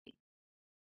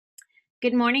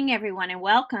Good morning, everyone, and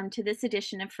welcome to this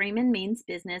edition of Freeman Means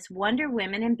Business Wonder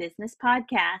Women in Business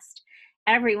podcast.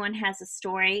 Everyone has a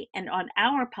story, and on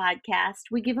our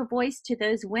podcast, we give a voice to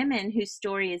those women whose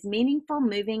story is meaningful,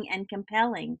 moving, and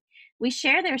compelling. We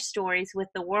share their stories with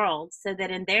the world so that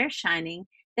in their shining,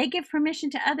 they give permission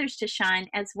to others to shine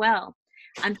as well.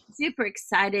 I'm super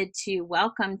excited to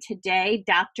welcome today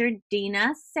Dr.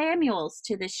 Dina Samuels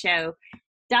to the show.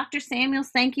 Dr.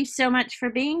 Samuels, thank you so much for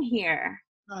being here.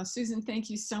 Susan, thank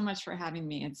you so much for having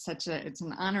me. It's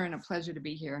an honor and a pleasure to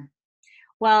be here.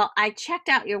 Well, I checked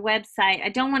out your website. I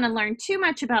don't want to learn too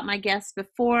much about my guests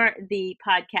before the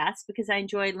podcast because I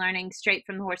enjoy learning straight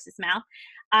from the horse's mouth.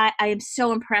 I am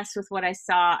so impressed with what I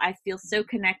saw. I feel so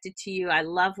connected to you. I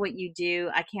love what you do.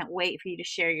 I can't wait for you to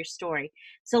share your story.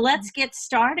 So let's get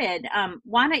started.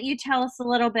 Why don't you tell us a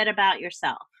little bit about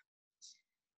yourself?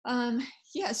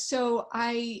 So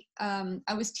I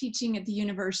was teaching at the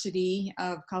University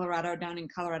of Colorado down in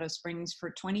Colorado Springs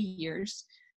for 20 years,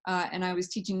 and I was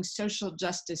teaching social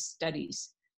justice studies.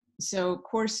 So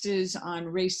courses on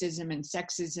racism and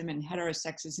sexism and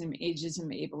heterosexism, ageism,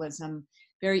 ableism,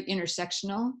 very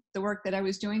intersectional, the work that I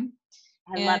was doing.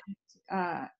 I love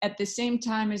And at the same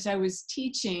time as I was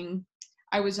teaching,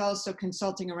 I was also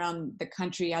consulting around the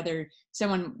country. Either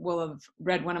someone will have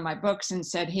read one of my books and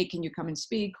said, "Hey, can you come and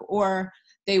speak?" Or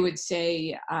they would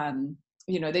say,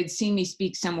 they'd seen me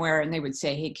speak somewhere and they would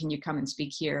say, "Hey, can you come and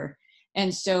speak here?"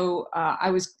 And so I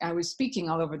was speaking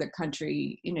all over the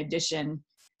country in addition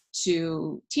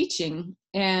to teaching.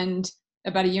 And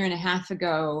about a year and a half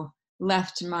ago,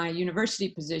 left my university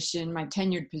position, my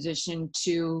tenured position,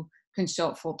 to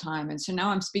consult full time. And so now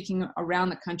I'm speaking around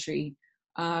the country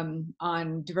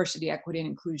on diversity, equity, and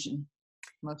inclusion,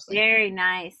 mostly. Very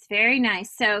nice. Very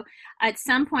nice. So, at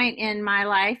some point in my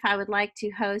life, I would like to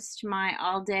host my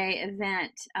all day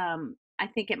event. I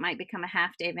think it might become a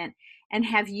half day event and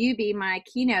have you be my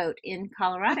keynote in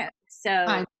Colorado. So,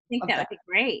 I I think love that that. would be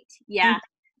great. Yeah. Thank you.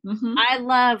 Mm-hmm. I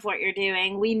love what you're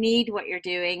doing. We need what you're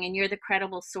doing, and you're the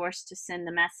credible source to send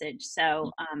the message.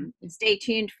 So stay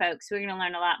tuned, folks. We're going to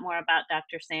learn a lot more about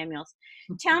Dr. Samuels.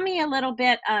 Tell me a little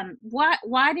bit.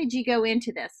 Why did you go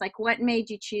into this? Like, what made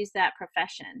you choose that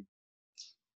profession?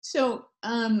 So,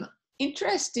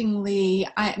 interestingly,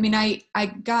 I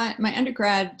got my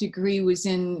undergrad degree was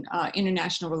in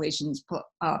international relations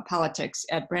politics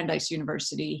at Brandeis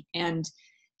University, and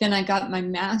then I got my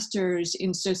master's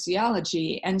in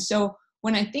sociology. And so,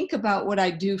 when I think about what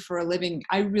I do for a living,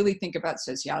 I really think about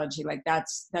sociology. Like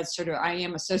that's sort of, I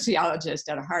am a sociologist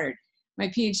at heart. My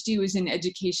PhD was in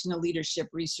educational leadership,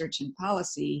 research, and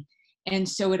policy, and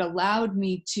so it allowed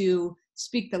me to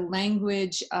speak the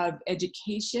language of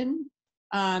education,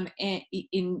 and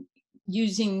in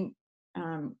using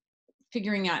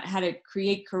figuring out how to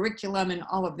create curriculum and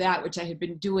all of that, which I had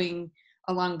been doing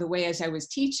along the way as I was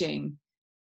teaching,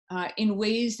 in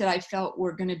ways that I felt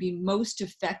were going to be most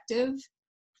effective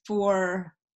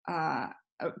for uh,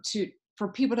 for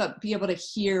people to be able to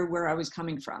hear where I was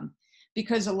coming from.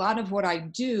 Because a lot of what I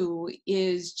do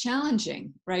is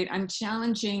challenging, right? I'm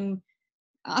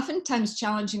oftentimes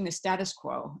challenging the status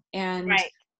quo, and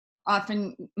Right.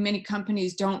 often many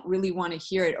companies don't really want to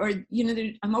hear it. Or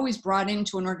I'm always brought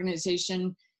into an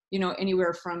organization,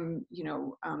 anywhere from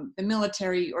the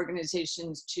military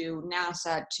organizations to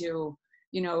NASA to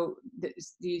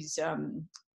these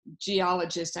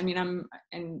geologists. I mean,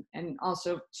 and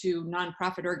also to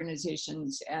nonprofit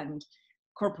organizations and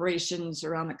corporations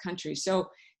around the country. So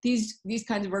these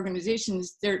kinds of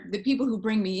organizations, the people who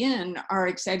bring me in are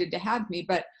excited to have me,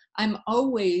 but I'm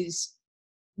always,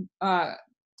 how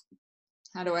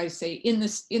do I say, in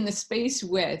the space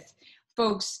with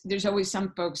folks. There's always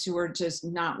some folks who are just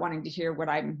not wanting to hear what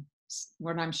I'm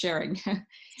sharing.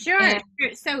 Sure. And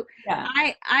Sure. So yeah.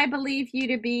 I believe you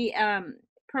to be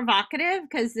provocative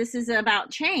because this is about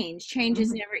change. Change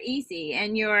is Mhm. never easy,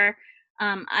 and you're.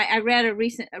 I read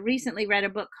recently read a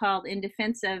book called In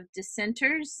Defense of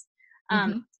Dissenters.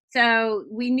 Um, Mhm. so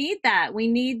we need that. We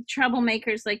need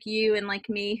troublemakers like you and like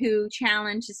me who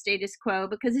challenge the status quo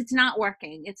because it's not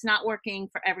working. It's not working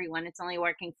for everyone. It's only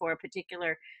working for a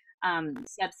particular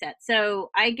subset.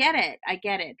 So I get it. I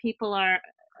get it. People are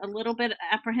a little bit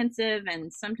apprehensive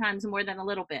and sometimes more than a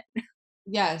little bit.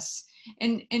 Yes.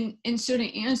 And so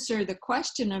to answer the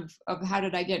question of how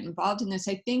did I get involved in this,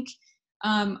 I think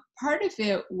part of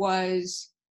it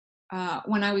was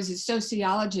when I was a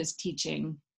sociologist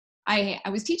teaching. I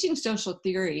was teaching social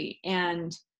theory,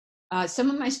 and some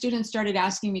of my students started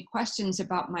asking me questions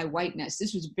about my whiteness.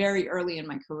 This was very early in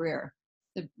my career.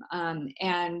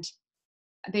 And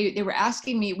they were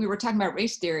asking me, we were talking about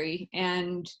race theory,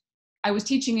 and I was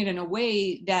teaching it in a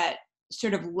way that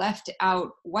sort of left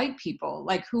out white people,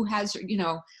 like who has,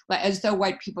 like, as though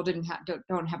white people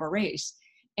don't have a race.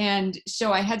 And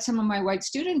so I had some of my white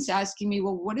students asking me,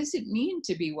 well, what does it mean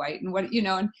to be white? And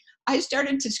and I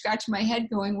started to scratch my head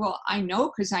going, well, I know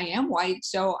because I am white,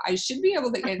 so I should be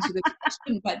able to answer this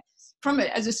question. But from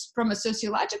a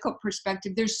sociological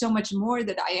perspective, there's so much more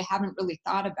that I haven't really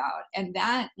thought about. And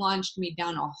that launched me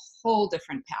down a whole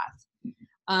different path.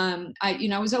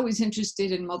 I was always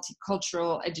interested in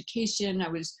multicultural education. I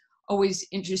was always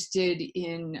interested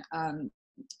in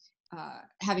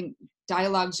having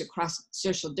dialogues across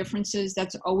social differences.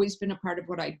 That's always been a part of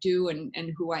what I do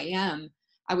and who I am.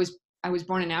 I was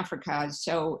born in Africa,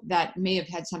 so that may have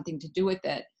had something to do with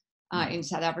it in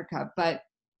South Africa. But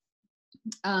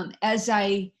as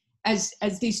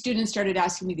these students started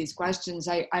asking me these questions,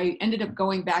 I ended up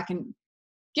going back and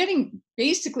getting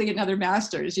basically another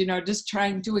master's, just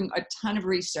doing a ton of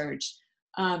research,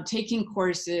 taking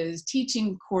courses,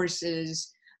 teaching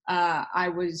courses. I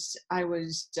was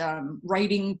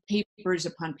writing papers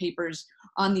upon papers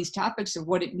on these topics of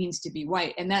what it means to be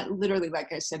white. And that literally,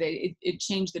 like I said, it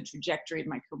changed the trajectory of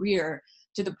my career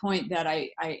to the point that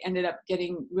I ended up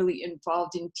getting really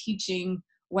involved in teaching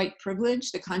white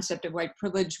privilege, the concept of white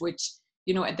privilege, which,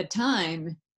 at the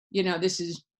time, this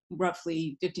is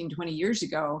roughly 15, 20 years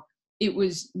ago, it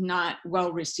was not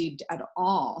well received at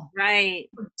all. Right.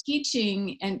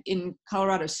 Teaching and in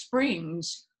Colorado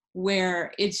Springs,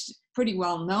 where it's pretty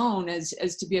well known as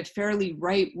to be a fairly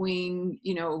right-wing,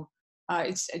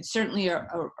 it's certainly a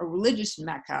religious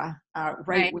mecca,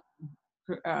 right-wing,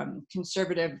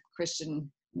 conservative Christian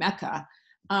mecca.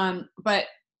 But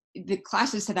the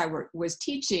classes that I was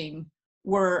teaching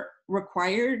were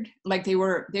required, like they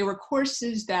were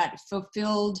courses that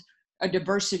fulfilled a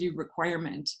diversity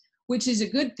requirement, which is a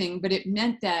good thing, but it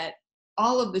meant that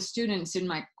all of the students in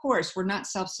my course were not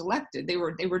self-selected. They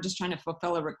were just trying to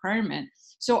fulfill a requirement.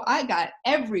 So I got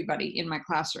everybody in my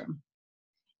classroom,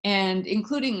 and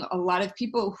including a lot of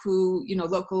people who,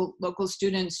 local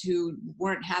students who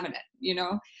weren't having it,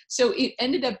 So it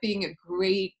ended up being a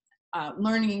great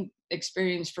learning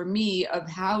experience for me of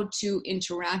how to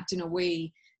interact in a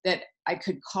way that I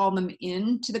could call them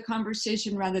into the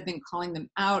conversation rather than calling them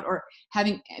out, or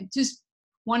just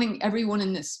wanting everyone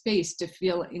in this space to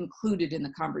feel included in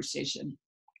the conversation.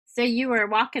 So you were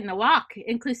walking the walk.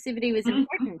 Inclusivity was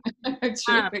important.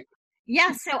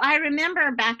 Yeah. So I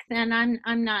remember back then,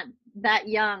 I'm not that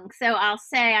young, so I'll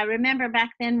say I remember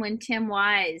back then when Tim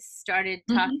Wise started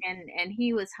talking, and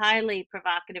he was highly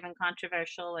provocative and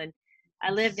controversial. And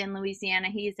I lived in Louisiana.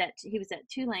 He was at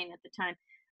Tulane at the time.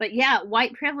 But yeah,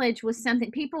 white privilege was something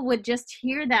people would just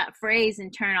hear that phrase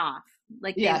and turn off,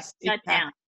 like they shut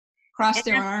down, cross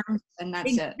their arms, and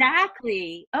that's it.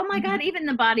 Exactly. Oh my God! Even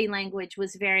the body language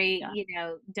was very,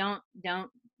 don't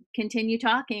continue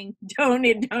talking. Don't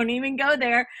even go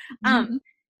there.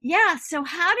 Yeah. So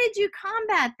how did you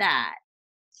combat that?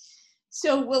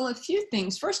 So, well, a few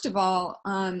things. First of all,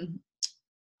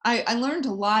 I learned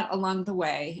a lot along the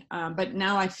way, but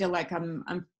now I feel like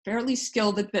I'm fairly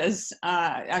skilled at this.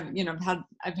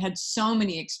 I've had so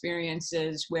many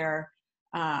experiences where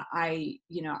I'm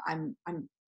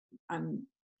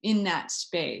in that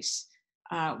space,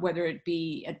 whether it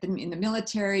be in the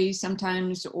military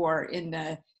sometimes, or in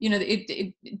the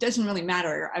it doesn't really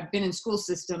matter. I've been in school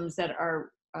systems that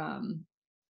are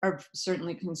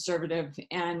certainly conservative,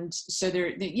 and so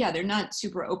they're not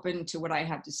super open to what I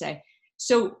have to say.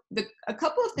 So a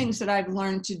couple of things that I've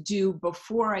learned to do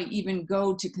before I even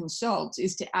go to consult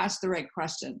is to ask the right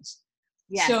questions.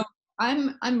 Yes. So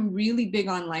I'm really big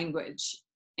on language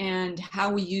and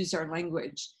how we use our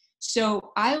language.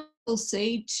 So I will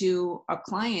say to a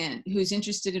client who's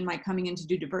interested in my coming in to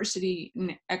do diversity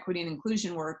and equity and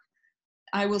inclusion work,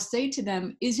 I will say to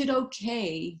them, is it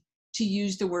okay to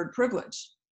use the word privilege?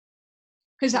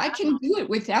 Because I can do it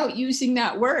without using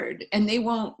that word, and they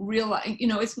won't realize,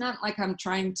 it's not like I'm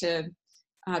trying to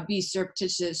be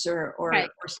surreptitious or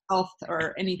stealth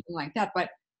or anything like that,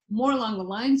 but more along the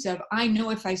lines of, I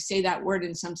know if I say that word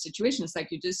in some situations,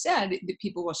 like you just said, the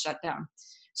people will shut down.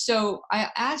 So I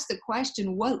ask the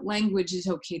question, what language is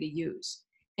okay to use?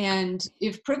 And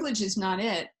if privilege is not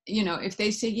it, if they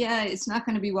say, yeah, it's not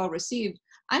going to be well received,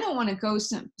 I don't want to go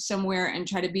somewhere and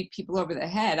try to beat people over the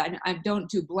head. I don't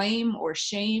do blame or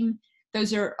shame.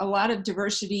 Those are a lot of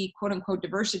diversity, quote unquote,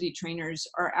 diversity trainers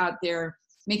are out there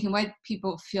making white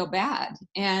people feel bad.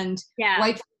 And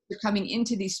white folks are coming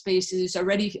into these spaces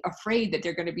already afraid that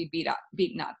they're going to be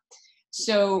beaten up.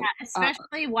 So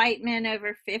especially white men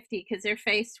over 50, because they're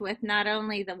faced with not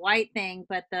only the white thing,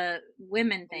 but the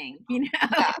women thing,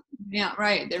 Yeah,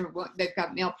 right. They've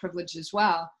got male privilege as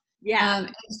well. Yeah.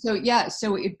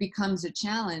 So it becomes a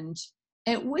challenge,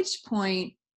 at which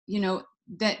point,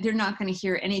 that they're not going to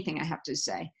hear anything I have to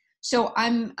say. So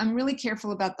I'm really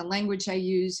careful about the language I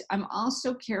use. I'm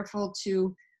also careful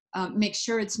to make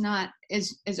sure it's not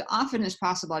as often as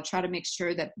possible. I try to make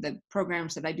sure that the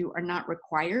programs that I do are not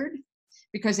required,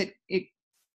 because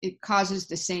it causes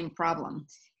the same problem.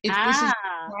 If this is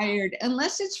Ah, required,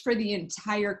 unless it's for the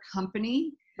entire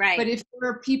company, but right. if there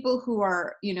are people who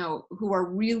are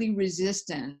really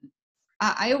resistant,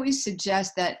 I always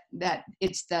suggest that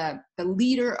it's the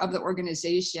leader of the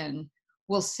organization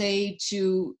will say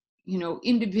to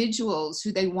individuals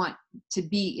who they want to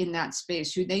be in that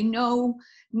space, who they know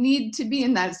need to be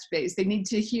in that space. They need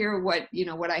to hear what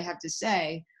I have to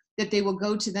say, that they will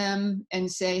go to them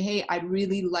and say, hey, I'd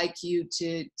really like you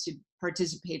to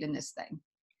participate in this thing.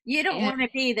 You don't And want to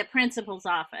be the principal's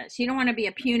office. You don't want to be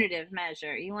a punitive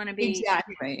measure. You want to be,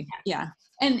 exactly, yeah.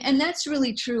 And that's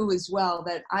really true as well,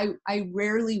 that I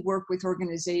rarely work with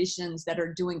organizations that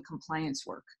are doing compliance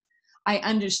work. I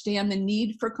understand the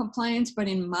need for compliance, but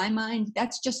in my mind,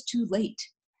 that's just too late.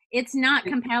 it's not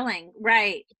compelling.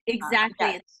 Right. Exactly.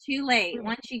 Yes, It's too late.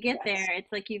 Once you get yes. there,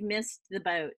 it's like you've missed the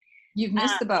boat. You've Um,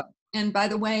 missed the boat. And by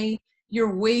the way,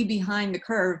 you're way behind the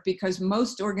curve, because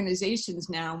most organizations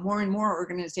now, more and more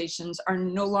organizations are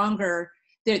no longer,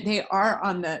 they are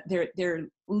on they're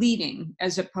leading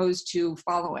as opposed to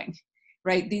following,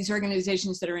 right? These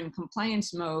organizations that are in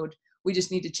compliance mode, we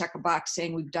just need to check a box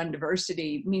saying we've done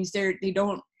diversity, means they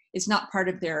don't, it's not part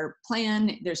of their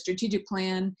plan, their strategic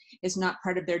plan. It's not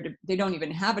part of they don't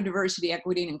even have a diversity,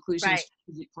 equity, and inclusion right.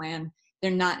 strategic plan.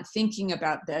 They're not thinking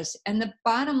about this. And the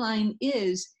bottom line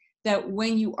is that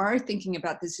when you are thinking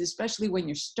about this, especially when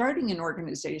you're starting an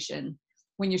organization,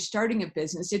 when you're starting a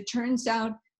business, it turns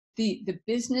out the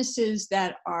businesses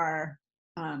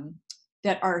um,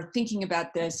 that are thinking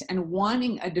about this and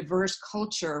wanting a diverse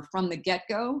culture from the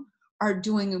get-go are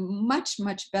doing much,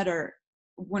 much better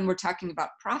when we're talking about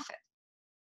profit.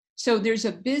 So there's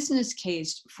a business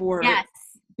case for Yes.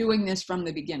 doing this from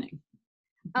the beginning.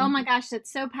 Oh Mhm. my gosh,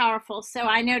 that's so powerful. So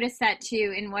I notice that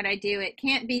too in what I do. It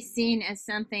can't be seen as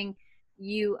something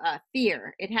you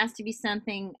fear. It has to be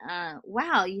something,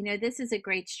 wow, this is a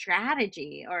great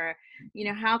strategy. Or,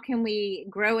 how can we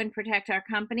grow and protect our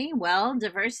company? Well,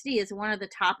 diversity is one of the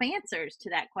top answers to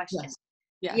that question. Yes.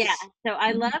 Yeah, Yes. so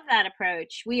I Mhm. love that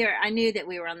approach. I knew that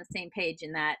we were on the same page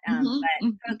in that. Mhm. But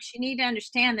Mhm. folks, you need to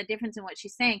understand the difference in what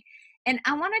she's saying. And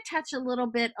I want to touch a little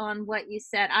bit on what you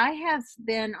said. I have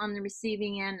been on the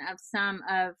receiving end of some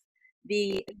of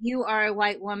you are a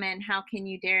white woman, how can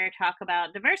you dare talk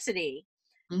about diversity?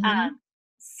 Um, Mhm.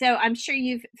 so I'm sure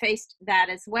you've faced that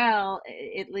as well,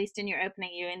 at least in your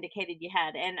opening you indicated you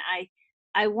had. And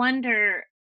I wonder,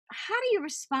 how do you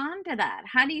respond to that?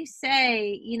 How do you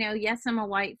say, yes, I'm a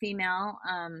white female.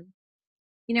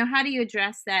 How do you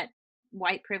address that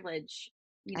white privilege,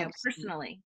 Absolutely.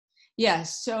 personally?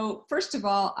 Yes. So first of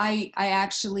all, I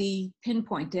actually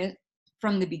pinpoint it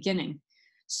from the beginning.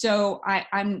 So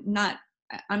I'm not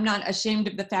ashamed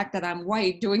of the fact that I'm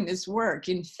white doing this work.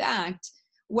 In fact,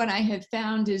 what I have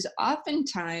found is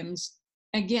oftentimes,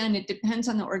 again, it depends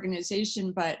on the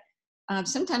organization, but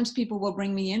sometimes people will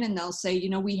bring me in and they'll say,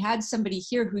 we had somebody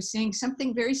here who's saying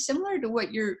something very similar to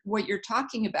what you're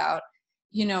talking about,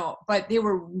 but they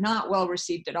were not well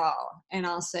received at all. And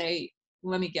I'll say,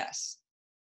 let me guess.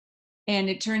 And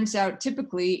it turns out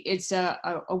typically it's a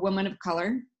woman of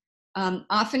color.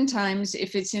 Oftentimes,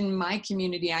 if it's in my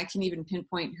community, I can even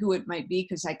pinpoint who it might be,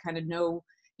 because I kind of know,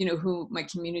 who my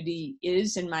community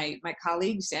is and my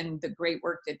colleagues and the great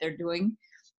work that they're doing.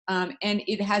 And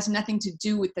it has nothing to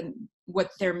do with what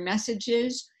their message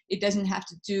is. It doesn't have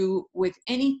to do with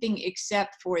anything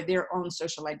except for their own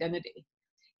social identity.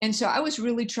 And so I was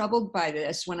really troubled by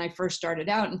this when I first started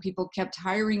out, and people kept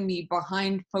hiring me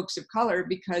behind folks of color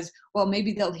because, well,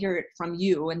 maybe they'll hear it from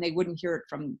you and they wouldn't hear it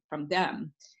from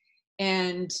them.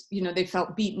 And, they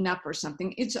felt beaten up or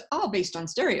something. It's all based on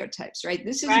stereotypes, right?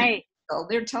 This isn't, Right.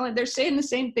 they're saying the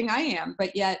same thing I am,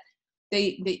 but yet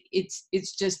it's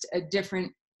just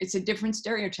it's a different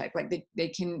stereotype. Like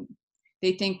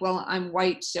they think, well, I'm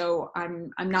white, so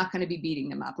I'm not going to be beating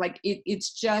them up. Like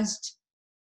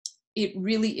it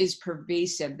really is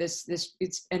pervasive. This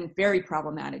it's and very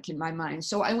problematic in my mind.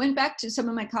 So I went back to some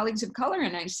of my colleagues of color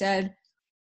and I said,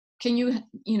 can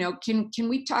can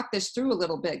we talk this through a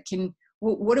little bit?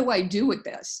 What do I do with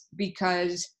this?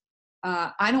 Because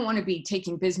I don't want to be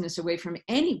taking business away from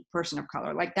any person of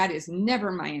color. Like, that is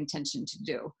never my intention to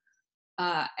do.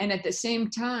 And at the same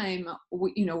time,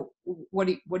 what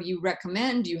do you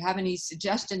recommend? Do you have any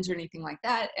suggestions or anything like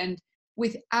that? And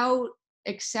without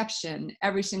exception,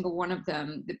 every single one of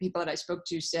them, the people that I spoke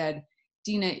to said,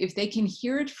 Dina, if they can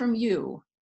hear it from you,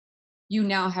 you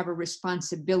now have a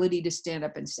responsibility to stand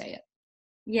up and say it.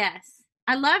 Yes.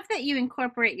 I love that you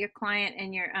incorporate your client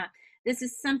and your this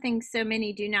is something so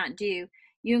many do not do.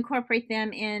 You incorporate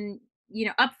them in,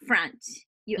 up front.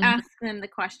 You Mhm. ask them the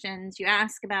questions, you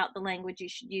ask about the language you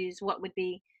should use, what would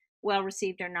be well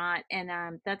received or not.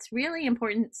 And that's really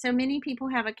important. So many people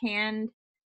have a canned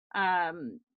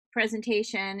um,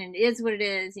 presentation and it is what it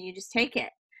is and you just take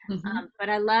it. Mhm. But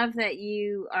I love that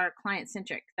you are client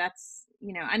centric. That's,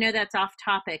 I know that's off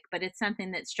topic, but it's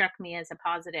something that struck me as a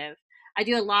positive. I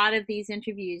do a lot of these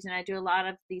interviews and I do a lot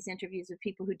of these interviews with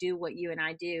people who do what you and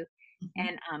I do.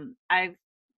 Mhm. And I've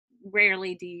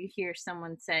rarely do you hear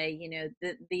someone say,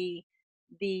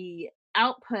 the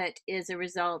output is a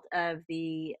result of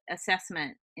the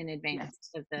assessment in advance Yes.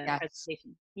 of the Yes.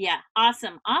 presentation. Yeah,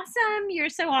 awesome. Awesome. You're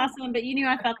so awesome, but you knew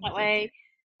I felt that way.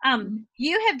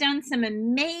 You have done some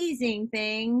amazing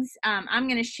things. I'm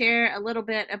going to share a little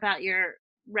bit about your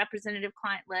representative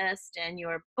client list and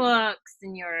your books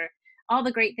and your all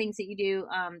the great things that you do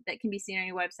that can be seen on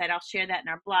your website. I'll share that in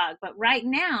our blog. But right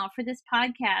now, for this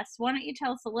podcast, why don't you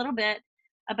tell us a little bit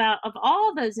about, of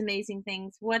all those amazing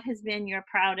things, what has been your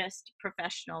proudest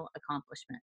professional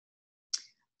accomplishment?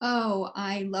 Oh,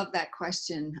 I love that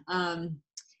question.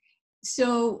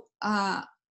 So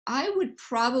I would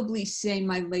probably say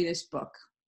my latest book.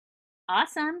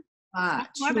 Awesome. Tell us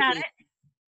more about Truly. it.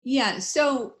 Yeah.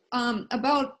 So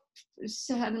about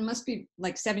it must be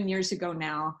like 7 years ago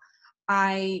now,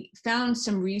 I found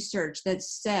some research that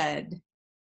said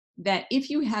that if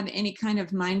you have any kind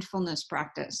of mindfulness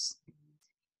practice,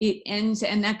 it ends,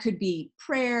 and that could be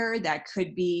prayer, that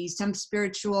could be some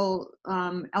spiritual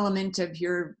element of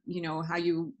your, how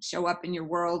you show up in your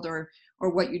world, or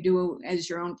what you do as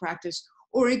your own practice,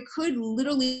 or it could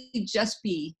literally just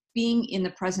be being in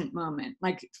the present moment,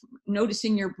 like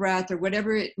noticing your breath or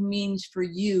whatever it means for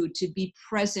you to be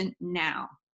present now.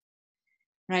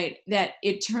 Right? That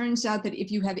it turns out that if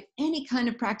you have any kind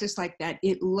of practice like that,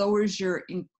 it lowers your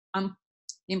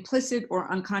implicit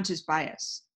or unconscious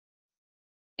bias.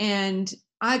 And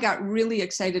I got really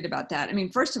excited about that. I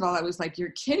mean, first of all, I was like,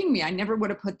 you're kidding me. I never would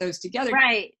have put those together,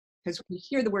 Right. because we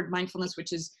hear the word mindfulness,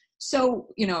 which is so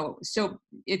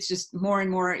it's just more and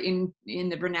more in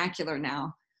the vernacular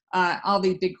now. All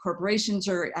these big corporations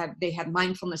they have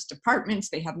mindfulness departments,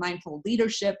 they have mindful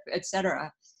leadership, etc.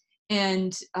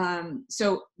 And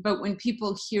but when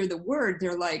people hear the word,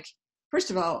 they're like,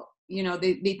 first of all,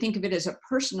 they think of it as a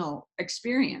personal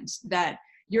experience, that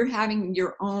you're having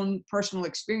your own personal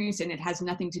experience and it has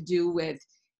nothing to do with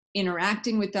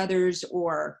interacting with others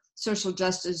or social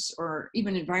justice or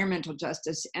even environmental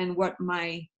justice. And what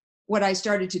I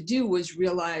started to do was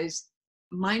realize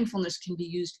mindfulness can be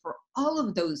used for all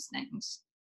of those things.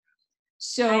 I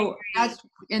So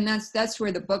agree. that's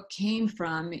where the book came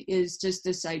from, is just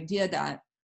this idea that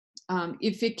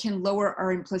if it can lower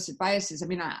our implicit biases. I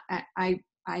mean,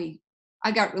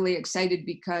 I got really excited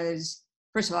because,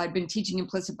 first of all, I've been teaching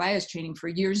implicit bias training for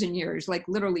years and years, like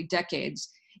literally decades.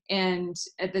 And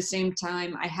at the same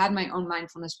time, I had my own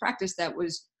mindfulness practice that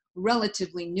was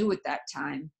relatively new at that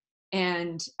time.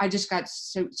 And I just got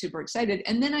so super excited.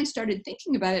 And then I started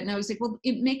thinking about it and I was like, well,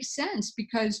 it makes sense,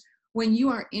 because when you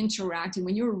are interacting,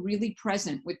 when you're really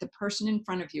present with the person in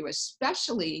front of you,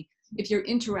 especially if you're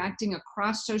interacting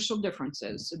across social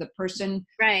differences, so the person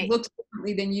Right. looks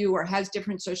differently than you or has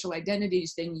different social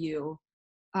identities than you,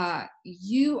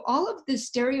 all of the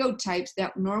stereotypes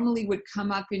that normally would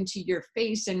come up into your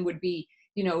face and would be,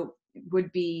 would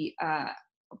be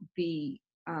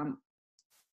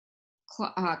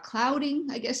clouding,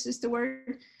 I guess is the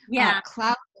word, Yeah.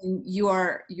 clouding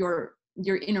your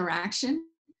interaction.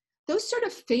 Those sort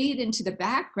of fade into the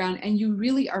background, and you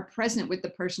really are present with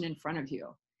the person in front of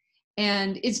you.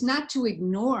 And it's not to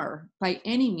ignore by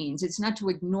any means, it's not to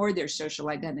ignore their social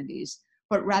identities,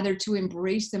 but rather to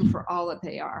embrace them for all that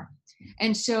they are.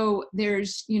 And so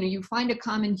there's, you find a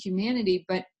common humanity,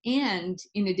 but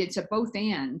it's a both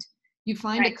and. You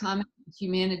find a Right. common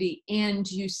humanity and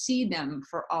you see them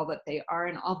for all that they are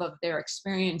and all of their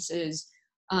experiences.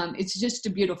 It's just a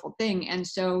beautiful thing. And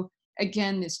so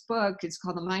again, this book, it's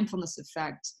called The Mindfulness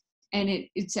Effect, and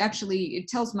it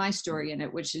tells my story in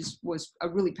it, which was a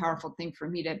really powerful thing for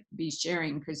me to be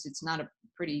sharing, because it's not a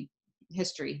pretty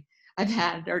history I've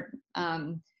had.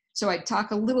 So I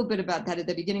talk a little bit about that at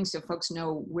the beginning, so folks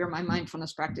know where my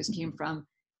mindfulness practice came from.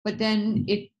 But then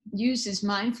it uses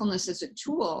mindfulness as a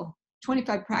tool.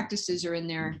 25 practices are in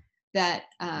there that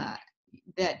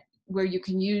where you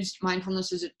can use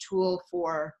mindfulness as a tool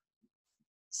for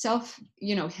self,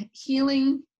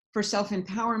 healing, for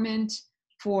self-empowerment,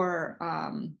 for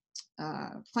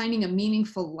finding a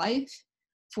meaningful life,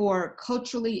 for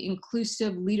culturally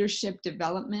inclusive leadership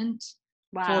development,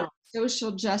 for Wow.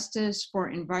 social justice, for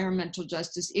environmental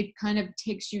justice. It kind of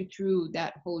takes you through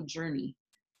that whole journey.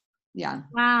 Yeah.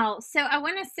 Wow. So I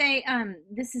want to say,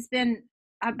 this has been,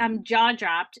 I'm jaw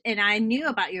dropped, and I knew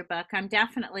about your book. I'm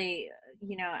definitely,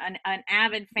 an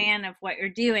avid fan of what you're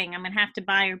doing. I'm going to have to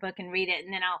buy your book and read it,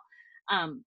 and then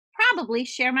I'll probably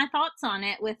share my thoughts on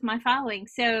it with my following.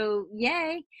 So,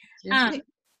 yay. Um, Yeah.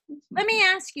 Let me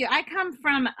ask you, I come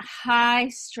from a high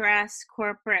stress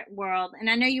corporate world, and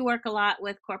I know you work a lot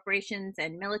with corporations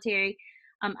and military.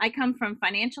 I come from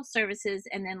financial services,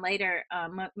 and then later,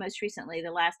 most recently,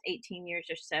 the last 18 years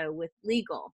or so, with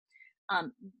legal.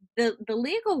 Um, the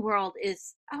legal world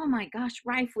is, oh my gosh,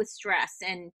 rife with stress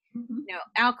and Mhm.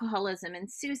 alcoholism and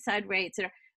suicide rates,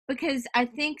 because I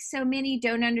think so many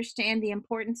don't understand the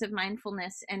importance of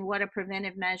mindfulness and what a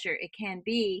preventive measure it can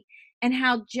be, and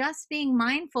how just being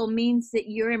mindful means that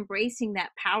you're embracing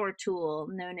that power tool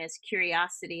known as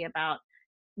curiosity about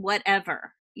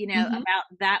whatever, Mhm. about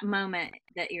that moment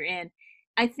that you're in.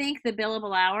 I think the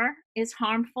billable hour is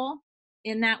harmful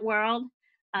in that world.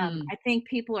 Mm. I think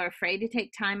people are afraid to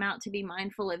take time out to be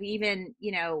mindful of even,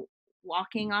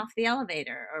 walking off the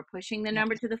elevator or pushing the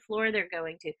number Yes. to the floor they're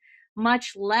going to,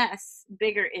 much less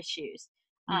bigger issues.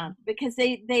 Mm. Because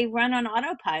they run on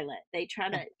autopilot. They try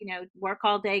Yeah. to, work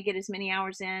all day, get as many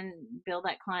hours in, bill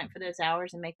that client for those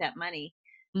hours, and make that money.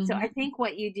 So I Mhm. think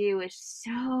what you do is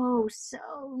so,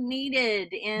 so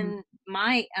needed Mm. in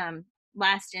my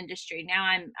last industry. Now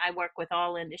I work with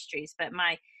all industries, but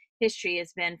my history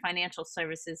has been financial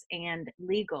services and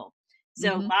legal.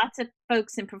 So Mhm. lots of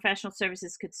folks in professional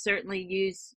services could certainly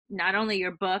use not only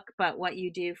your book, but what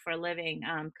you do for a living.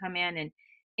 Come in and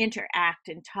interact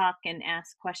and talk and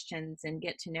ask questions and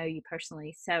get to know you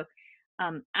personally. So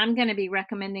I'm going to be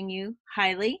recommending you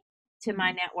highly to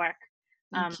my Mm. network.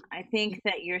 Thank I you. think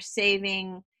that you're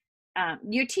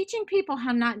teaching people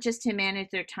how not just to manage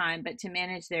their time, but to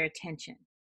manage their attention.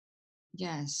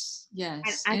 Yes. And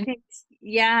Yes. I And think,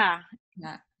 yeah,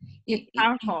 yeah, it's it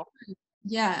powerful.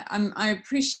 yeah, I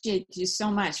appreciate you so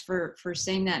much for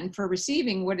saying that and for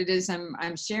receiving what it is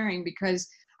I'm sharing, because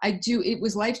I do, it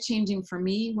was life changing for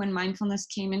me when mindfulness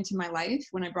came into my life,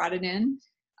 when I brought it in.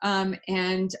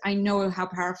 And I know how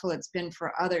powerful it's been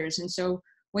for others. And so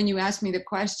when you ask me the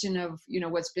question of,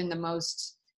 what's been the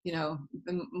most,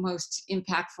 the most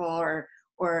impactful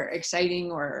or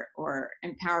exciting or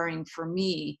empowering for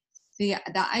me, the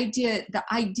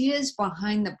ideas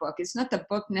behind the book, it's not the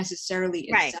book necessarily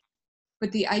Right. itself,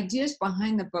 but the ideas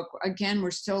behind the book, again, were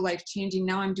still life changing.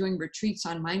 Now I'm doing retreats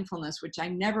on mindfulness, which I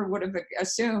never would have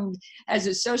assumed as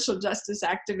a social justice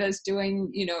activist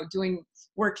doing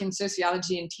work in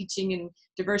sociology and teaching and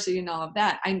diversity and all of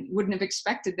that. I wouldn't have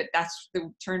expected that that's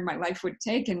the turn my life would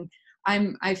take. And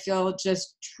I feel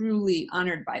just truly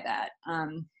honored by that.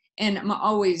 And I'm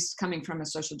always coming from a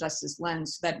social justice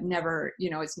lens, that never,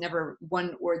 it's never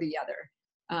one or the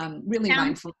other. Really Sounds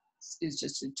mindfulness is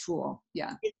just a tool.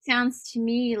 Yeah. it sounds to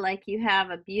me like you have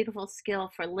a beautiful skill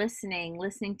for listening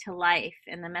to life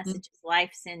and the Mm. messages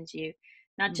life sends you,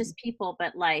 not Mhm. just people,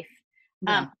 but life.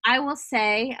 Yeah. I will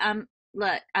say,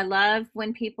 look, I love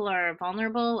when people are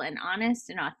vulnerable and honest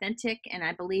and authentic, and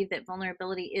I believe that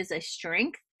vulnerability is a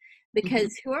strength, Mhm.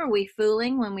 because who are we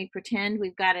fooling when we pretend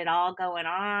we've got it all going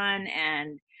on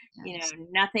and, Yes.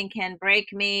 nothing can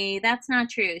break me? That's not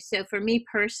true. So for me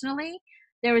personally,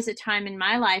 there was a time in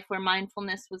my life where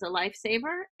mindfulness was a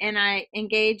lifesaver, and I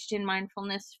engaged in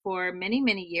mindfulness for many,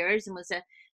 many years, and was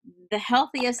the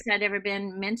healthiest I'd ever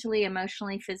been, mentally,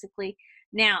 emotionally, physically.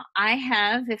 Now, I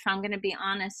have, if I'm going to be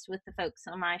honest with the folks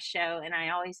on my show, and I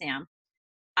always am,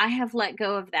 I have let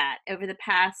go of that over the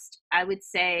past, I would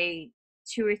say,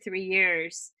 2 or 3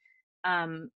 years.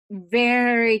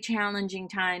 Very challenging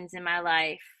times in my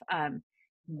life. Mm.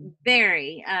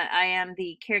 Very. I am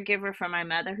the caregiver for my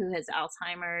mother who has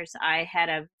Alzheimer's. I had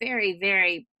a very,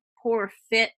 very poor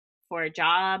fit for a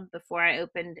job before I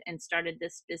opened and started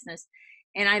this business.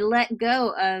 And I let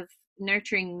go of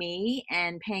nurturing me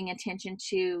and paying attention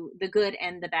to the good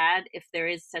and the bad, if there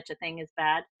is such a thing as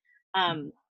bad,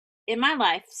 um, in my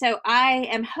life. So I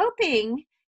am hoping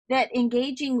that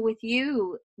engaging with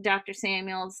you, Dr.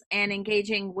 Samuels, and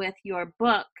engaging with your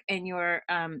book and your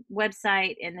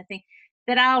website and the thing,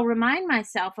 that I'll remind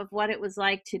myself of what it was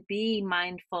like to be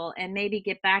mindful and maybe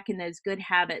get back in those good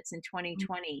habits in Mm.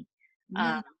 2020. Um,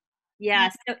 Yeah. Yeah. yeah,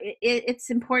 so it's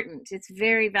important. It's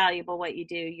very valuable what you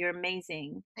do. You're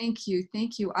amazing. Thank you.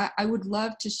 Thank you. I would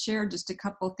love to share just a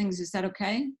couple of things. Is that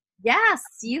okay? Yes,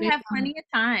 you Big have on- plenty of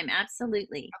time.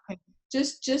 Absolutely. Okay.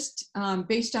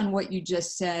 Based on what you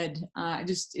just said,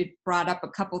 it brought up a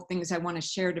couple things I want to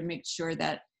share to make sure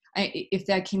that if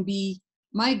that can be,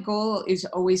 my goal is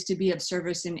always to be of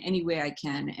service in any way I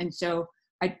can. And so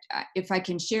if I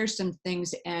can share some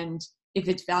things, and if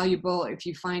it's valuable, if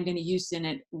you find any use in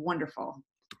it, wonderful.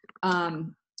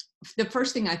 The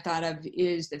first thing I thought of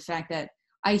is the fact that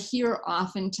I hear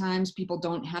oftentimes people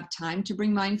don't have time to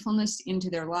bring mindfulness into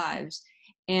their lives.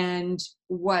 And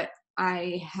what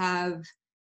I have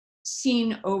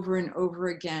seen over and over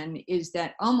again is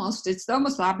that it's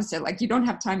almost opposite, like you don't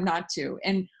have time not to.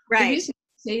 And the Right. reason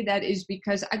I say that is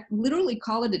because I literally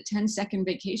call it a 10-second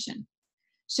vacation.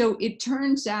 So it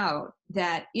turns out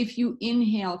that if you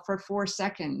inhale for 4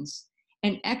 seconds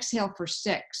and exhale for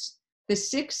 6, the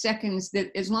 6 seconds,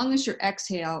 that as long as your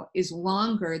exhale is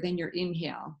longer than your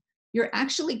inhale, you're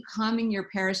actually calming your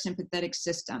parasympathetic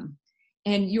system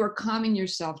and you're calming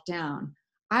yourself down.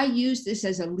 I use this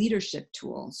as a leadership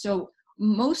tool. So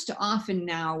most often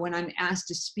now when I'm asked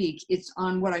to speak, it's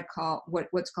on what I call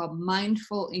what's called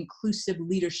mindful inclusive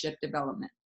leadership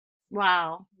development.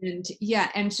 Wow.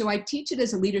 And so I teach it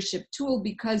as a leadership tool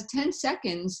because 10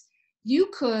 seconds, you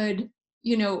could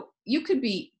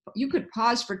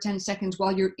pause for 10 seconds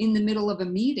while you're in the middle of a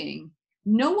meeting.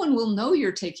 No one will know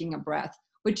you're taking a breath,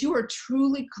 but you are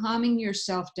truly calming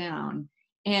yourself down.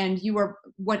 And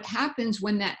what happens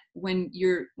when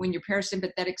your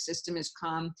parasympathetic system is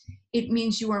calm, it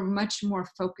means you are much more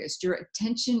focused. Your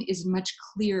attention is much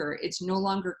clearer. It's no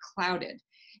longer clouded.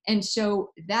 And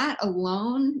so that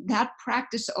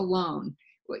practice alone,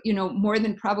 more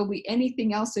than probably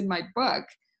anything else in my book,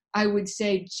 I would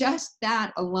say just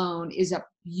that alone is a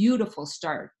beautiful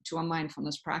start to a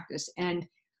mindfulness practice. And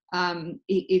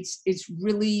it's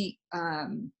really,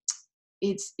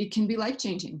 it can be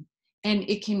life-changing, and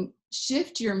it can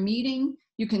shift your meeting.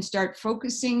 You can start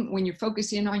focusing when you're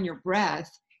focusing on your breath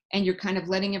and you're kind of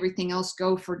letting everything else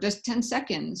go for just 10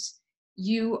 seconds.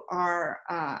 There's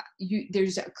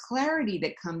a clarity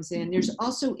that comes in. There's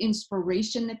also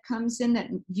inspiration that comes in that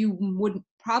you would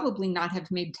probably not have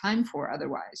made time for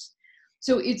otherwise.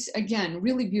 So it's, again,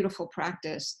 really beautiful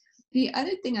practice. The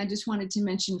other thing I just wanted to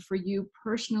mention for you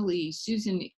personally,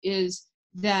 Susan, is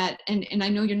that, and I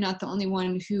know you're not the only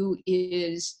one who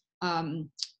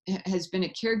has been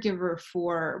a caregiver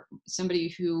for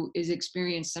somebody who is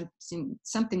experienced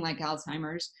something like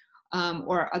Alzheimer's,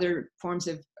 or other forms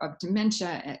of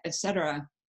dementia, et cetera.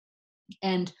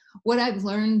 And what I've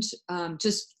learned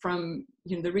just from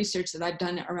the research that I've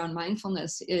done around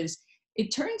mindfulness is,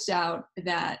 it turns out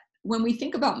that when we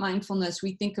think about mindfulness,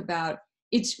 we think about,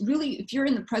 it's really, if you're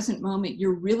in the present moment,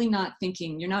 you're really not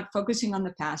thinking, you're not focusing on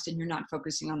the past, and you're not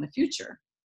focusing on the future.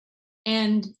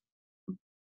 And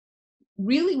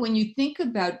really, when you think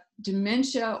about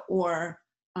dementia or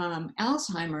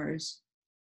Alzheimer's,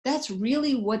 that's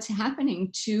really what's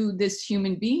happening to this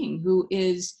human being who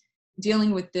is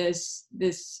dealing with this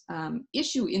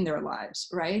issue in their lives,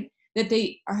 right? That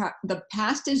the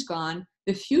past is gone,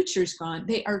 the future's gone.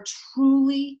 They are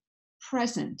truly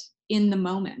present in the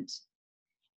moment.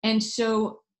 And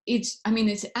so it's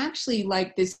actually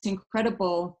like this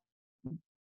incredible,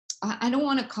 I don't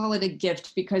want to call it a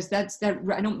gift, because I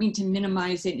don't mean to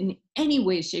minimize it in any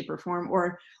way, shape, or form,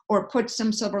 or put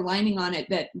some silver lining on it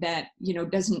that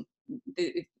doesn't,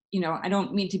 I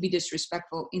don't mean to be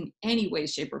disrespectful in any way,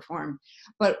 shape, or form.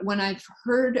 But when I've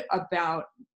heard about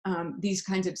these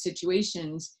kinds of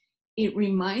situations, it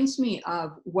reminds me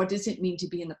of, what does it mean to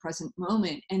be in the present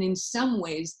moment? And in some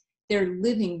ways, they're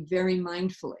living very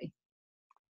mindfully.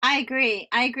 I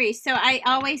agree. So I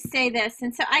always say this,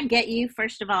 and so I get you.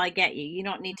 First of all, I get you. You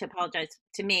don't need to apologize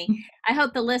to me. I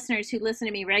hope the listeners who listen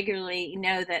to me regularly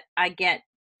know that I get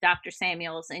Dr.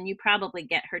 Samuels, and you probably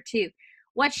get her too.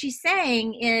 What she's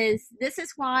saying is, this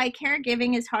is why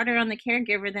caregiving is harder on the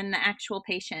caregiver than the actual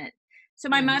patient. So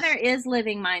my mother is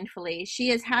living mindfully. She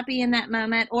is happy in that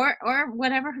moment, or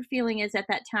whatever her feeling is at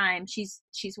that time. She's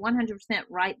 100%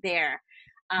 right there.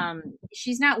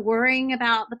 She's not worrying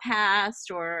about the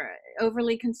past or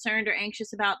overly concerned or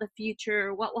anxious about the future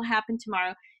or what will happen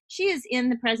tomorrow. She is in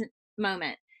the present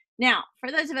moment. Now, for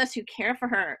those of us who care for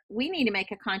her, we need to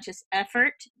make a conscious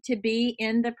effort to be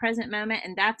in the present moment,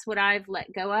 and that's what I've let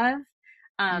go of,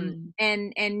 and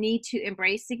need to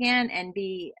embrace again, and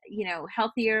be,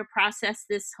 healthier, process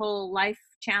this whole life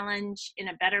challenge in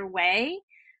a better way,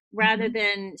 rather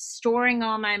than storing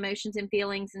all my emotions and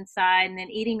feelings inside and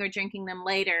then eating or drinking them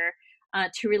later,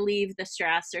 to relieve the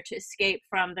stress or to escape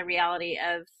from the reality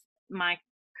of my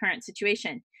current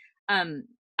situation.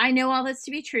 I know all this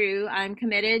to be true. I'm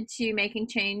committed to making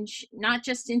change, not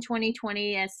just in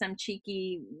 2020 as some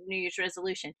cheeky New Year's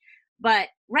resolution, But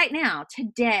right now,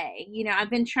 today, I've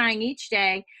been trying each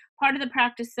day. Part of the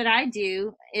practice that I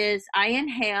do is I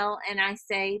inhale and I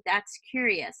say, "That's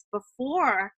curious,"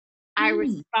 before I Mm.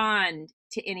 respond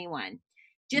to anyone.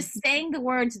 Just Mhm. saying the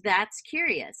words, "That's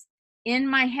curious," in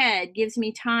my head gives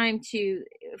me time to,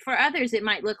 for others, it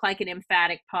might look like an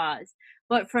emphatic pause.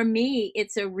 But for me,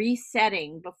 it's a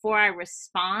resetting before I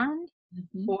respond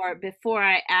Mhm. or before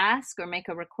I ask or make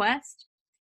a request.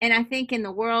 And I think in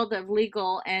the world of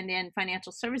legal and in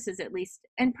financial services, at least,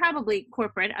 and probably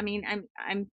corporate, I mean,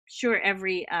 I'm sure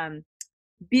every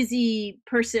busy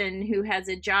person who has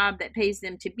a job that pays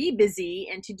them to be busy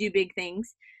and to do big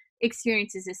things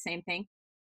experiences the same thing.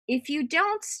 If you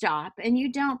don't stop and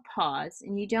you don't pause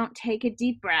and you don't take a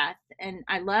deep breath, and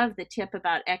I love the tip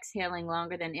about exhaling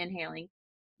longer than inhaling,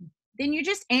 then you're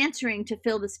just answering to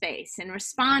fill the space and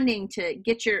responding to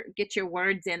get your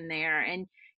words in there, and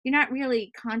you're not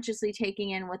really consciously taking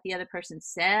in what the other person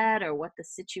said or what the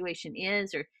situation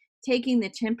is, or taking the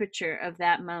temperature of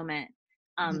that moment.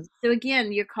 Yes. So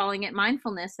again, you're calling it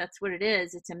mindfulness. That's what it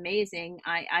is. It's amazing.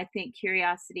 I think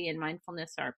curiosity and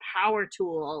mindfulness are power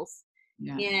tools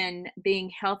Yeah. in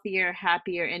being healthier,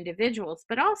 happier individuals,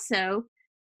 but also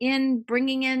in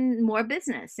bringing in more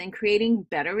business and creating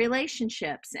better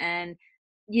relationships and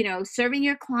serving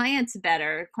your clients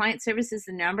better. Client service is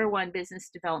the number one business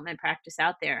development practice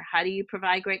out there. How do you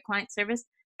provide great client service?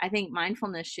 I think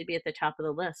mindfulness should be at the top of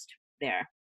the list there.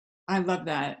 I love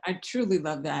that. I truly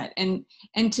love that. And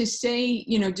to say,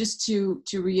 just to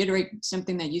reiterate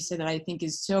something that you said that I think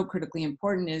is so critically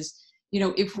important is,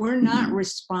 if we're not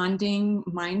responding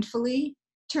mindfully,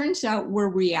 turns out we're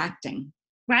reacting.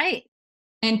 Right.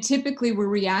 And typically we're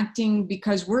reacting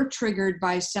because we're triggered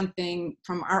by something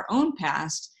from our own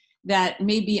past that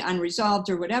may be unresolved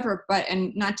or whatever, but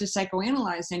and not to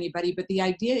psychoanalyze anybody, but the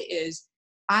idea is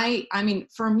I mean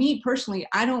for me personally,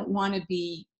 I don't want to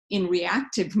be in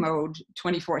reactive mode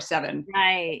 24/7.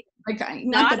 Right. Like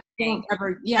not that I Exhausting. don't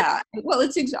ever, yeah. Well,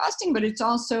 it's exhausting, but it's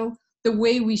also the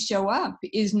way we show up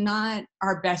is not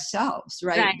our best selves,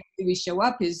 right? Right. The way we show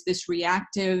up is this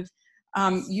reactive.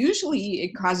 Usually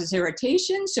it causes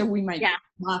irritation, so we might Yeah.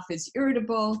 come off as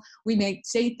irritable. We may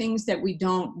say things that we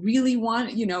don't really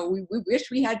want, we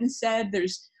wish we hadn't said.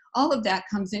 There's all of that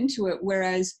comes into it.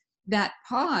 Whereas that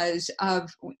pause of,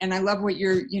 and I love what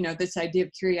you're, this idea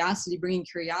of curiosity, bringing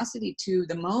curiosity to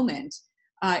the moment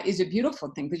is a beautiful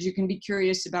thing because you can be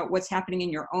curious about what's happening in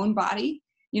your own body,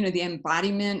 the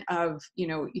embodiment of,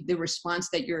 the response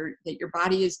that your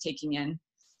body is taking in,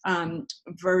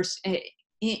 versus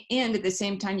and at the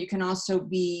same time you can also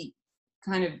be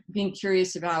kind of being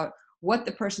curious about what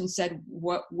the person said,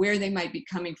 where they might be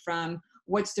coming from,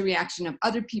 what's the reaction of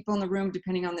other people in the room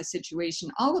depending on the situation.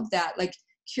 All of that, like,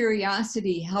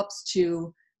 curiosity helps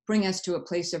to bring us to a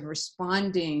place of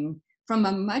responding from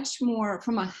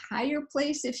from a higher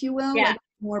place, if you will, Yeah. like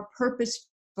more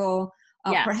purposeful,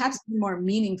 Yeah. perhaps more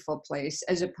meaningful place,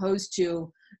 as opposed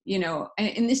to,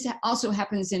 and this also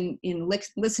happens in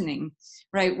listening,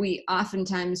 right? We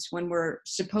oftentimes, when we're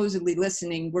supposedly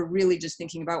listening, we're really just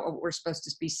thinking about what we're supposed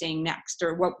to be saying next,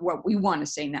 or what we want to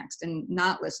say next, and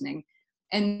not listening.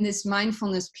 And this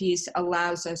mindfulness piece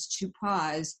allows us to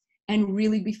pause and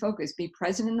really be focused, be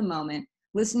present in the moment,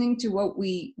 listening to what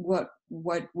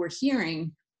we're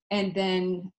hearing, and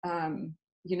then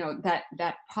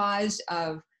that pause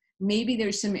of, maybe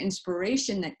there's some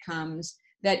inspiration that comes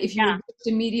that if you were Yeah. just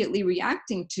immediately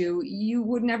reacting to, you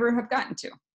would never have gotten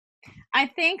to. I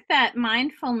think that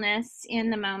mindfulness in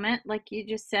the moment, like you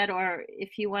just said, or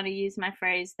if you want to use my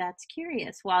phrase, "that's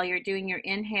curious," while you're doing your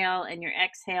inhale and your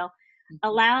exhale,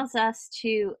 allows us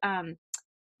to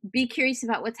be curious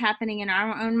about what's happening in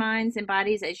our own minds and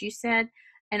bodies, as you said,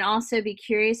 and also be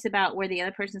curious about where the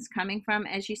other person's coming from,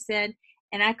 as you said.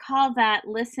 And I call that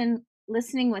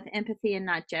listening with empathy and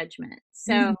not judgment.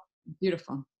 So Mm,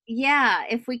 beautiful. yeah,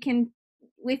 if we can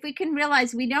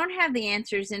realize we don't have the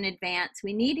answers in advance,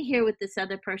 we need to hear what this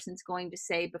other person's going to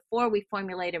say before we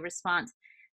formulate a response,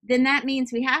 then that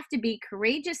means we have to be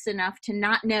courageous enough to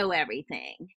not know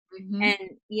everything. Hmm.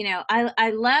 And I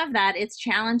love that it's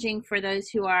challenging for those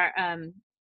who are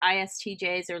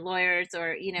ISTJs or lawyers,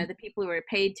 or the people who are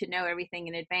paid to know everything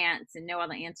in advance and know all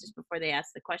the answers before they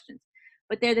ask the questions.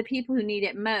 But they're the people who need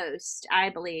it most, I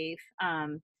believe.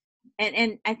 And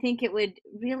I think it would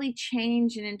really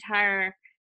change an entire,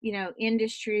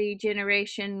 industry,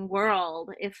 generation,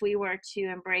 world if we were to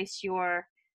embrace your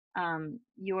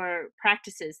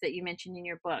practices that you mentioned in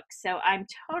your book. So I'm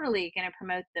totally going to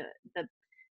promote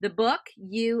the the book,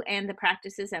 you and the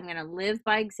practices. I'm going to live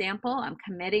by example. I'm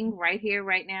committing right here,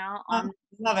 right now Oh, on.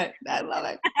 love it. I love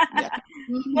it. Yeah.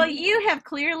 Well, Mhm. you have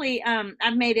clearly,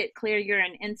 I've made it clear you're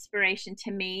an inspiration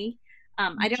to me.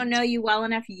 I don't know you well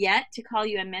enough yet to call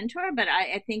you a mentor, but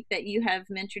I think that you have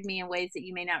mentored me in ways that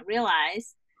you may not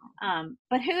realize.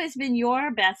 But who has been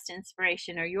your best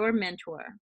inspiration or your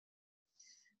mentor?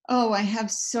 Oh, I have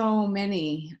so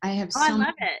many. I have Oh, I so many.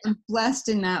 love it. I'm blessed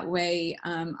in that way.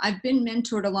 I've been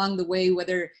mentored along the way,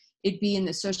 whether it be in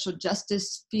the social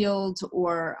justice field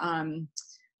or,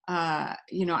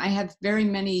 I have very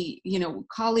many,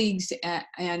 colleagues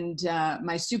and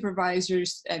my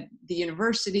supervisors at the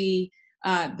university.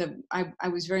 I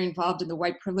was very involved in the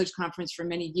White Privilege Conference for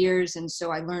many years, and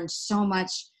so I learned so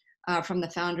much from the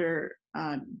founder,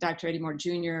 Dr. Eddie Moore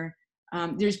Jr.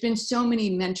 There's been so many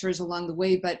mentors along the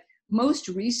way, but most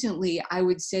recently, I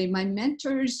would say my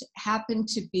mentors happen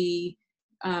to be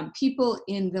people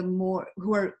in the more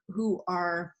who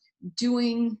are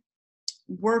doing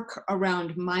work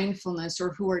around mindfulness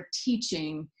or who are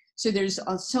teaching. So there's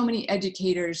so many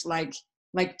educators like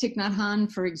Thich Nhat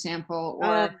Hanh, for example, Oh,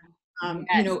 or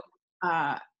yes.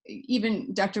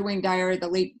 even Dr. Wayne Dyer, the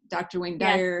late Dr. Wayne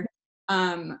Yes.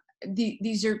 Dyer.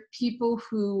 These are people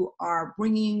who are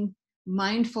bringing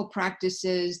mindful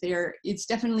practices. It's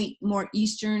definitely more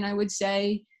Eastern, I would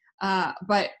say.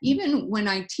 But even when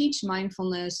I teach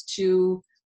mindfulness to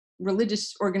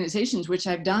religious organizations, which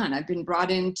I've done. I've been brought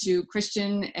into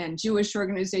Christian and Jewish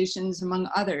organizations, among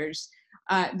others.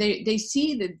 They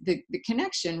see the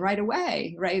connection right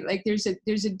away, right? Like there's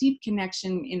a deep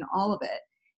connection in all of it.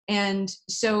 And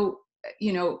so,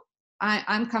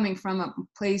 I'm coming from a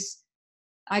place.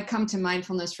 I come to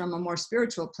mindfulness from a more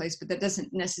spiritual place, but that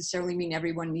doesn't necessarily mean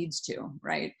everyone needs to,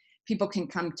 right? People can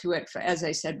come to it, as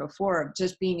I said before, of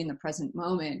just being in the present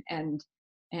moment, and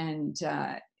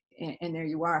there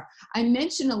you are. I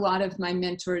mention a lot of my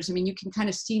mentors. I mean, you can kind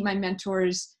of see my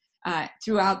mentors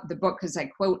throughout the book because I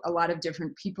quote a lot of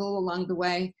different people along the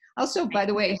way. Also, by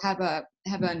the way, have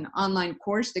an online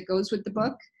course that goes with the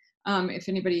book. If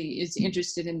anybody is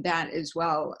interested in that as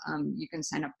well, you can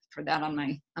sign up for that on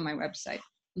my website.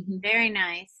 Mhm. Very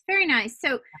nice. Very nice.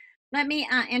 So let me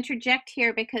interject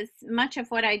here because much of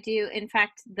what I do, in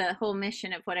fact, the whole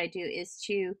mission of what I do is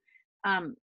to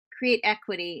um, create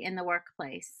equity in the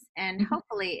workplace and Mhm.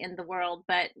 hopefully in the world,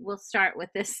 but we'll start with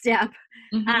this step.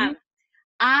 Um, Mhm.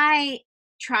 I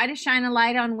try to shine a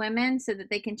light on women so that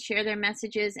they can share their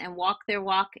messages and walk their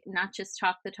walk, not just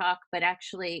talk the talk, but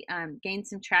actually gain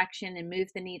some traction and move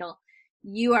the needle.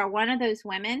 You are one of those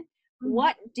women. Mhm.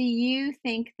 What do you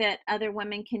think that other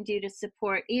women can do to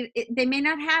support? They may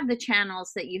not have the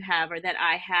channels that you have or that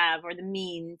I have or the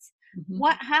means.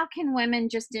 Mhm. How can women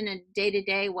just in a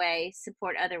day-to-day way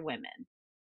support other women?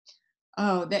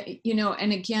 Oh,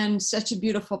 and again, such a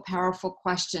beautiful, powerful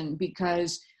question,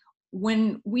 because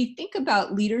when we think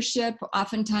about leadership,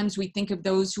 oftentimes we think of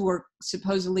those who are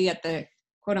supposedly at the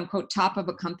quote unquote top of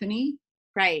a company.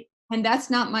 Right. And that's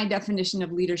not my definition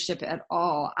of leadership at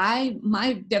all.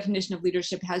 My definition of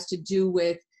leadership has to do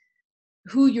with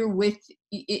who you're with.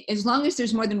 As long as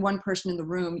there's more than one person in the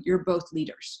room, you're both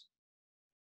leaders.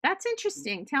 That's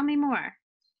interesting. Tell me more.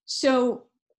 So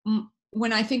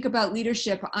when I think about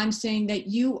leadership, I'm saying that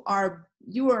you are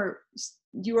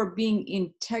being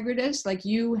integritous, like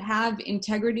you have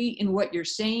integrity in what you're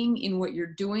saying, in what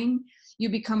you're doing. You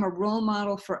become a role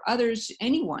model for others,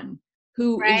 anyone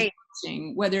who is Right.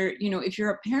 watching, whether, if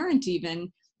you're a parent,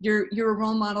 even you're a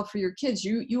role model for your kids.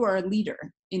 You are a leader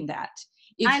in that.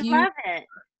 If I you love it.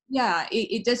 Yeah,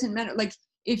 it doesn't matter, like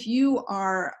if you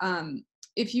are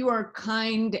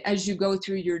kind as you go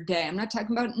through your day. I'm not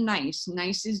talking about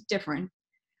nice is different.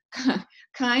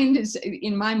 Kind is,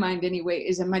 in my mind anyway,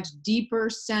 is a much deeper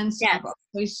sense of Yes. a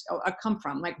place, a come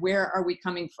from, like where are we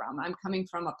coming from. I'm coming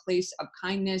from a place of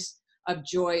kindness, of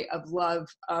joy, of love,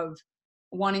 of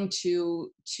wanting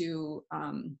to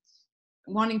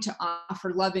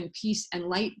offer love and peace and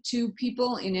light to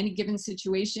people in any given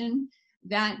situation.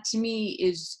 That to me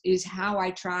is how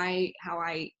I try,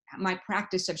 my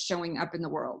practice of showing up in the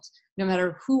world, no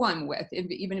matter who I'm with,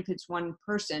 even if it's one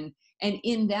person. And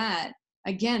in that,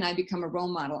 again, I become a role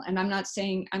model. And I'm not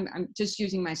saying, I'm just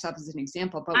using myself as an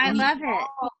example, but I we love it.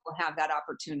 all have that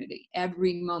opportunity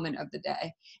every moment of the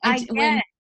day. And I get when it.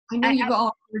 I know you've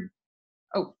all heard,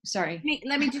 oh, sorry.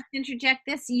 Let me just interject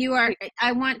this.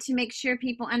 I want to make sure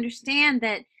people understand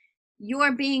that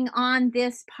your being on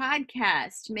this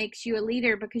podcast makes you a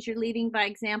leader because you're leading by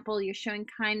example. You're showing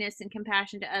kindness and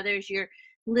compassion to others. You're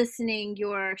listening.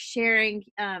 You're sharing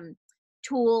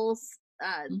tools,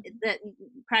 that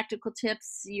practical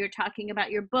tips. You're talking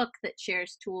about your book that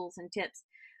shares tools and tips.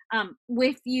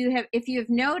 If you have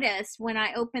noticed, when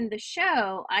I open the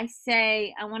show, I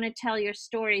say I want to tell your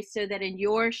story so that in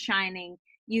your shining,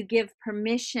 you give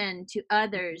permission to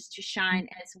others to shine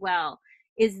as well.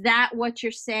 Is that what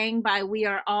you're saying by we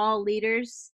are all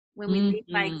leaders when we lead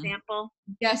by Mhm. example?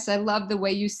 Yes, I love the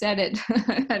way you said it.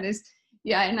 That is,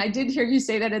 yeah, and I did hear you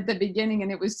say that at the beginning,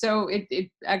 and it was so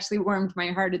it actually warmed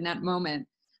my heart in that moment.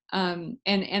 And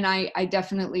I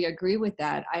definitely agree with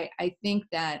that. I think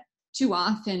that too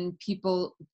often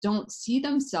people don't see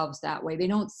themselves that way.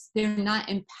 They're not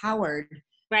empowered.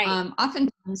 Right.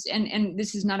 Oftentimes, and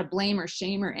this is not a blame or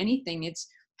shame or anything. It's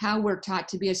how we're taught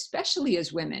to be, especially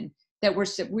as women, that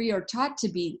we are taught to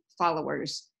be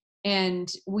followers,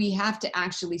 and we have to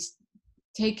actually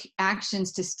take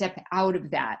actions to step out of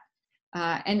that.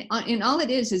 And all it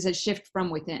is a shift from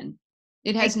within.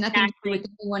 It has nothing to do with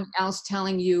Exactly. anyone else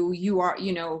telling you you are,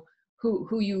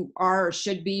 who you are or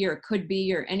should be or could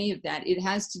be or any of that. It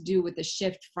has to do with the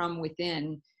shift from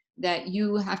within, that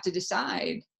you have to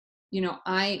decide,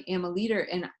 I am a leader,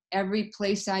 and every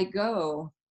place I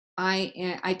go,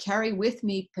 I carry with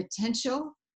me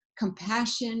potential,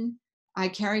 compassion. I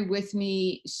carry with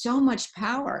me so much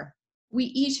power. We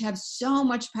each have so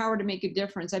much power to make a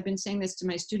difference. I've been saying this to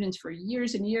my students for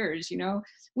years and years.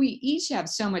 We each have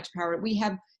so much power. We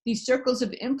have these circles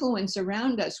of influence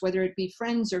around us, whether it be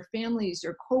friends or families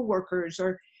or coworkers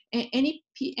or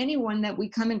anyone that we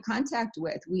come in contact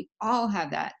with. We all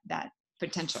have that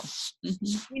potential.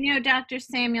 Mhm. Dr.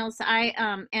 Samuels, I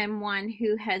am one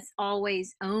who has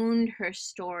always owned her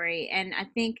story. And I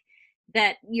think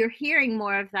that you're hearing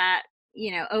more of that,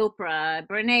 Oprah,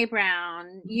 Brene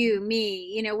Brown, you,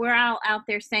 me, we're all out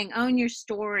there saying, own your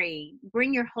story,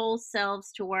 bring your whole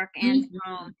selves to work and Mhm.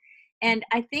 home. And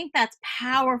I think that's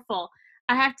powerful.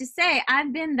 I have to say,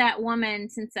 I've been that woman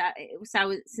since I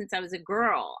was a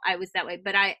girl. I was that way,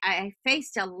 but I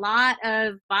faced a lot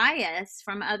of bias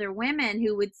from other women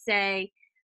who would say,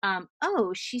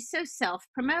 "Oh, she's so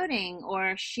self-promoting,"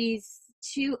 or "She's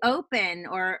too open,"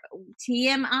 or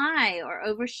TMI, or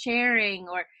oversharing,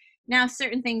 or now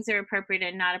certain things are appropriate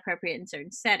and not appropriate in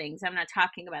certain settings. I'm not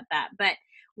talking about that, but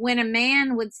when a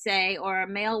man would say, or a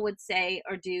male would say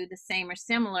or do the same or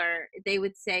similar, they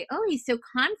would say, "Oh, he's so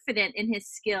confident in his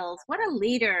skills. What a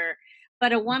leader."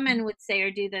 But a woman would say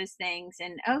or do those things,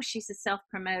 and, "Oh, she's a self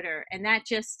promoter." And that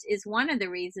just is one of the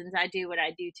reasons I do what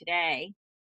I do today.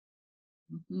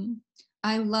 Mhm.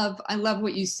 I love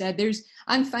what you said.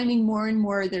 I'm finding more and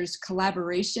more there's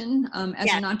collaboration, as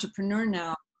Yes. an entrepreneur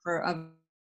now for of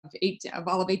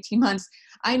all of 18 months.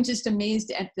 I'm just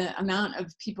amazed at the amount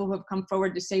of people who have come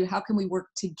forward to say, how can we work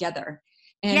together?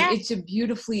 And Yes.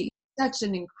 it's such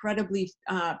an incredibly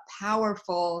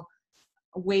powerful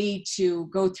way to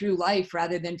go through life,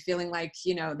 rather than feeling like,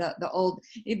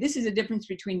 this is a difference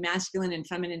between masculine and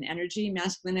feminine energy.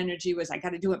 Masculine energy was, I got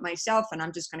to do it myself, and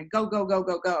I'm just going to go go go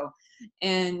go go.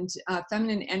 And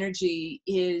feminine energy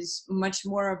is much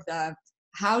more of the,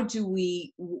 how do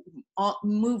we all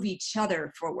move each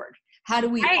other forward? How do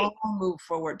we Right. all move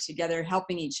forward together,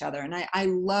 helping each other? And I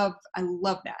love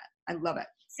that. I love it.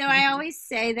 So I always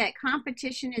say that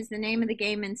competition is the name of the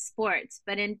game in sports,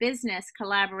 but in business,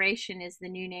 collaboration is the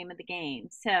new name of the game.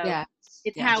 So Yes,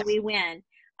 it's how yes. we win.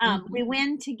 We Mhm.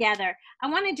 win together. I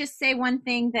want to just say one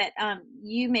thing that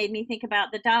you made me think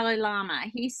about: the Dalai Lama.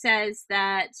 He says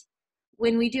that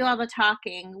when we do all the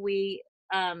talking,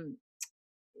 um,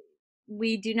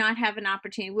 we do not have an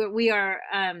opportunity. We are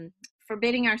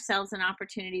forbidding ourselves an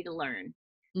opportunity to learn.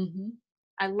 Mhm.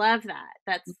 I love that.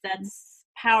 That's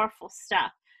powerful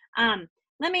stuff. Um,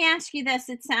 Let me ask you this.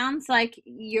 It sounds like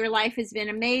your life has been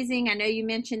amazing. I know you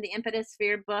mentioned the impetus for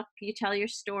your book. You tell your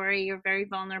story. You're very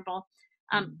vulnerable.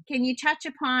 Mhm. Can you touch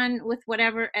upon, with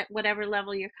whatever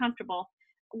level you're comfortable,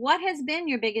 what has been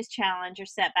your biggest challenge or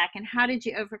setback, and how did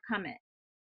you overcome it?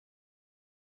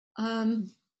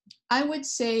 Um, I would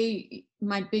say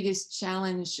my biggest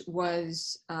challenge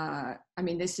was,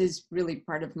 this is really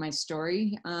part of my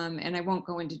story, and I won't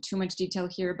go into too much detail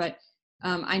here, but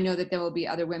I know that there will be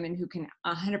other women who can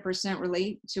 100%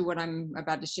 relate to what I'm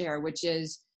about to share, which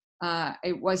is,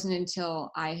 it wasn't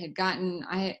until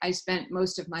I spent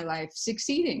most of my life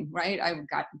succeeding, right? I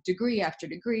got degree after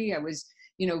degree. I was,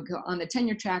 on the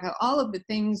tenure track, all of the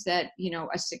things that,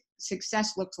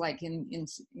 success looks like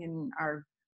in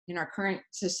our current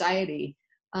society.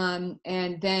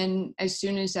 And then as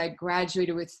soon as I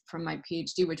graduated from my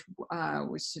PhD, which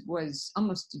was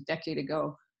almost a decade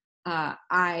ago,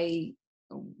 I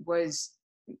was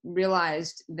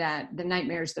realized that the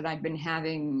nightmares that I'd been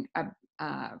having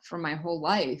for my whole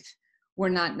life were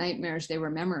not nightmares; they were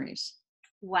memories.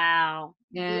 Wow.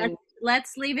 And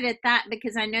let's leave it at that,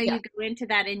 because I know Yeah. you go into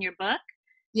that in your book.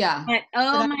 Yeah. But But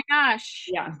oh my gosh,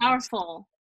 yeah. powerful.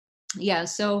 Yeah,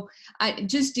 so I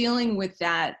just dealing with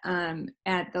that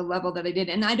at the level that I did,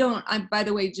 and by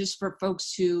the way, just for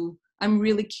folks who, I'm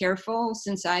really careful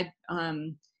since I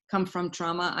come from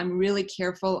trauma. I'm really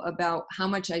careful about how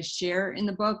much I share in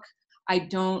the book. I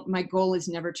don't. My goal is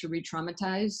never to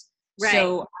re-traumatize. Right.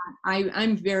 So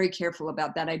I'm very careful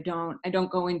about that. I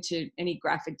don't go into any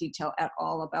graphic detail at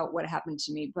all about what happened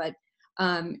to me, but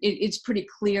it's pretty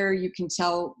clear. You can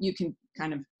tell. You can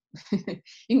kind of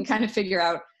you can kind of figure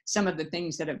out some of the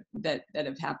things that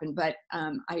have happened, but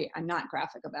I'm not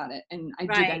graphic about it, and I do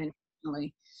that Right.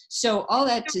 intentionally. So all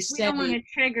that to We don't want say, to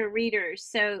trigger readers,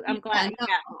 so I'm yeah, glad. no,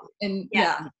 Yeah. and Yeah.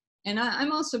 yeah, and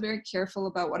I'm also very careful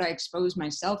about what I expose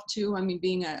myself to. I mean,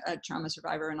 being a trauma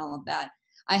survivor and all of that,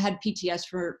 I had PTS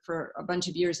for a bunch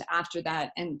of years after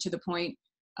that, and to the point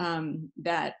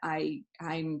that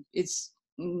it's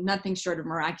nothing short of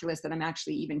miraculous that I'm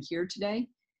actually even here today.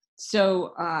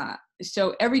 So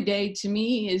so every day to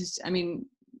me is, I mean,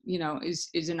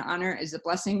 is an honor, is a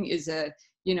blessing, is a,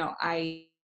 I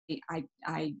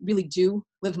really do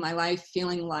live my life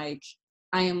feeling like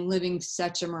I am living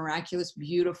such a miraculous,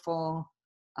 beautiful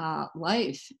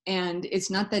life. And it's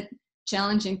not that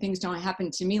challenging things don't happen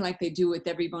to me like they do with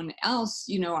everyone else.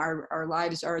 Our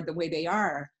lives are the way they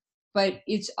are, but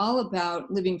it's all about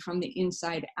living from the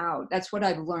inside out. That's what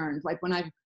I've learned. Like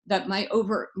when my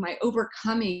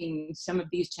overcoming some of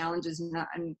these challenges,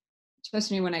 and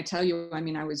trust me when I tell you, I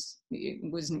mean,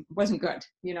 it wasn't good,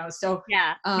 so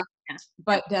Yeah. um, Yeah.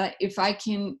 but if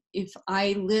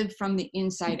I live from the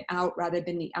inside out rather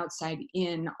than the outside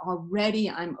in, already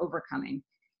I'm overcoming.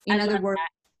 I In other love words,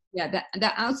 that. yeah,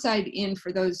 the outside in,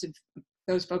 for those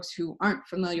folks who aren't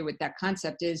familiar with that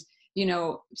concept, is,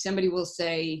 somebody will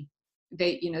say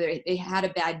they had a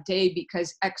bad day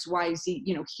because XYZ,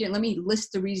 here, let me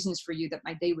list the reasons for you that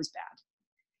my day was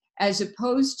bad, as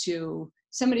opposed to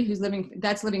somebody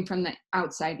that's living from the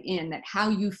outside in, that how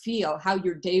you feel, how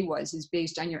your day was, is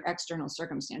based on your external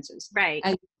circumstances, Right.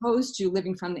 as opposed to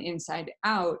living from the inside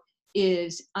out,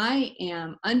 is I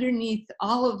am underneath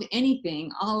all of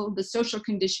anything, all of the social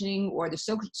conditioning or the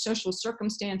social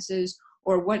circumstances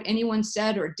or what anyone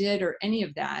said or did or any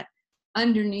of that.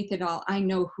 Underneath it all, I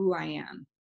know who I am,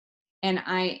 and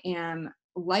I am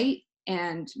light,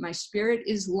 and my spirit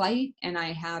is light, and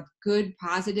I have good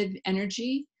positive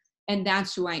energy, and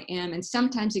that's who I am. And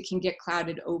sometimes it can get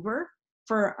clouded over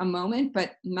for a moment,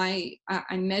 but I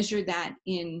measure that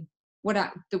in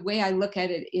the way I look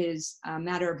at it is a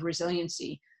matter of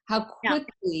resiliency. How Yeah.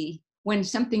 quickly, when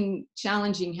something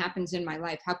challenging happens in my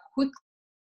life, how quickly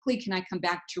can I come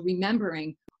back to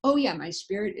remembering, oh yeah, my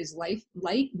spirit is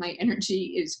light, my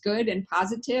energy is good and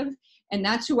positive, and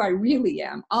that's who I really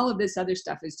am. All of this other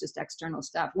stuff is just external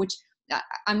stuff, which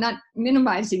I'm not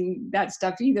minimizing that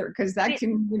stuff either, because that I,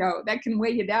 can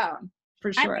weigh you down for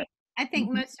I sure. think I think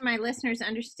Mhm. most of my listeners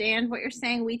understand what you're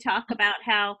saying. We talk about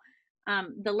how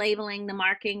the labeling, the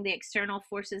marking, the external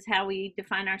forces, how we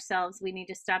define ourselves. We need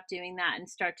to stop doing that and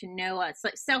start to know us,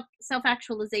 like self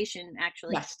actualization.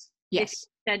 Actually, Yes, if yes,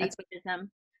 you study that's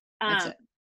Buddhism, that's um, it.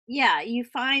 yeah, you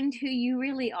find who you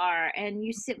really are and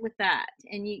you sit with that,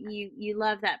 and you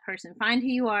love that person. Find who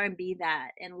you are and be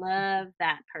that, and love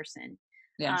that person.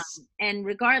 Um, Yes. and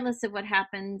regardless of what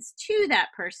happens to that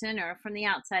person or from the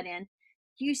outside in,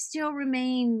 you still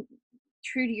remain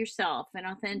true to yourself and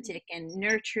authentic and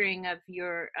nurturing of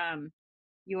your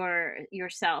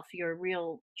yourself, your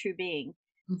real true being.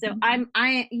 So Hmm.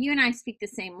 I you and I speak the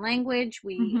same language.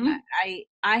 Hmm.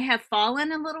 I have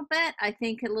fallen a little bit. I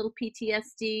think a little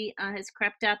PTSD has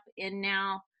crept up, and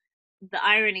now the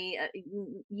irony,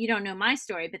 you don't know my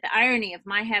story, but the irony of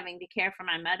my having to care for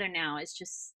my mother now is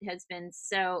just has been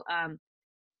so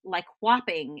like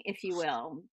whopping, if you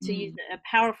will, to use a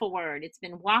powerful word. It's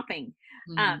been whopping.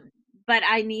 Um, Hmm. but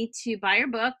I need to buy your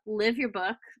book, live your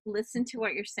book, listen to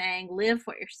what you're saying, live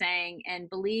what you're saying, and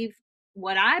believe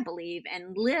what I believe,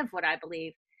 and live what I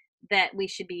believe, that we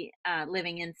should be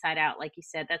living inside out, like you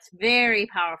said. That's very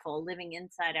powerful. Living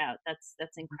inside out.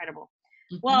 That's incredible.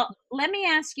 Hmm. Well, let me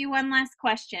ask you one last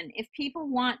question. If people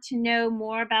want to know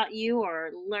more about you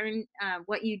or learn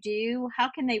what you do, how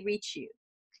can they reach you?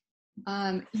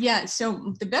 Yeah,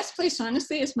 so the best place,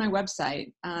 honestly, is my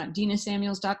website,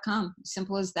 dinasamuels.com.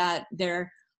 Simple as that.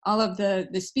 There, all of the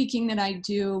speaking that I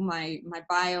do, my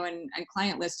bio and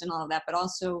client list and all of that, but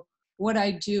also what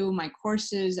I do, my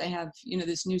courses. I have,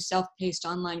 this new self-paced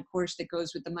online course that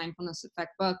goes with the Mindfulness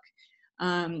Effect book.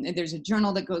 And there's a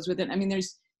journal that goes with it. I mean,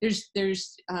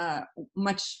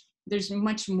 much, there's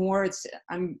much more.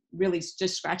 I'm really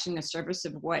just scratching the surface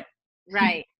of what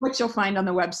Right. which you'll find on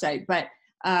the website. But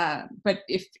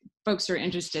if folks are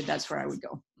interested, that's where I would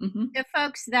go. So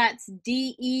folks, that's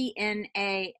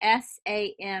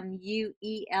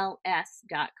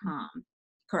DenaSamuels.com.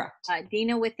 Correct.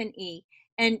 Dina with an E.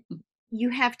 And you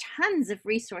have tons of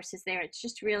resources there. It's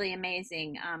just really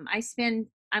amazing.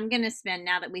 I'm going to spend,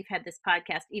 now that we've had this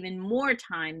podcast, even more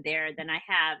time there than I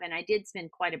have. And I did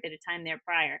spend quite a bit of time there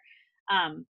prior.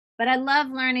 But I love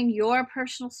learning your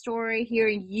personal story,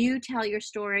 hearing you tell your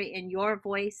story in your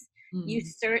voice. You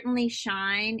certainly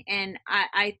shine. And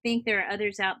I think there are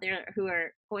others out there who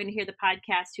are going to hear the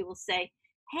podcast who will say,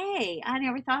 hey, I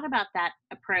never thought about that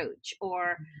approach,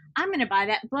 or I'm going to buy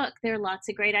that book. There are lots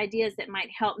of great ideas that might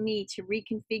help me to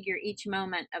reconfigure each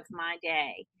moment of my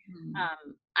day.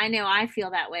 I know I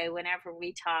feel that way whenever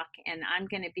we talk, and I'm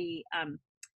going to be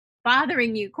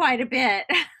bothering you quite a bit.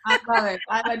 I love it.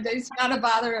 It's not a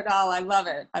bother at all. I love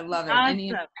it. I love it. Awesome. Any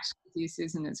interaction with you,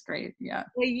 Susan, is great. Yeah.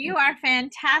 Well, you are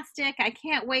fantastic. I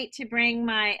can't wait to bring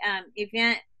my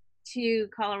event to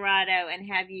Colorado and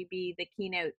have you be the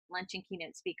luncheon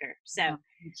keynote speaker. So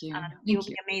Thank you. You'll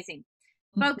be amazing.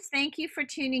 Folks, thank you for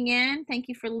tuning in. Thank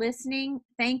you for listening.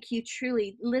 Thank you,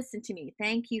 truly. Listen to me.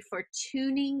 Thank you for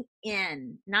tuning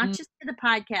in, not just to the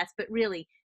podcast, but really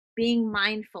being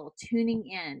mindful, tuning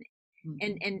in,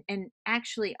 and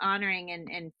actually honoring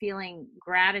and feeling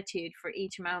gratitude for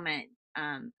each moment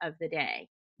of the day.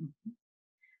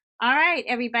 All right,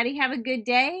 everybody, have a good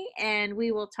day, and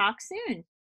we will talk soon.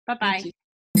 Bye-bye.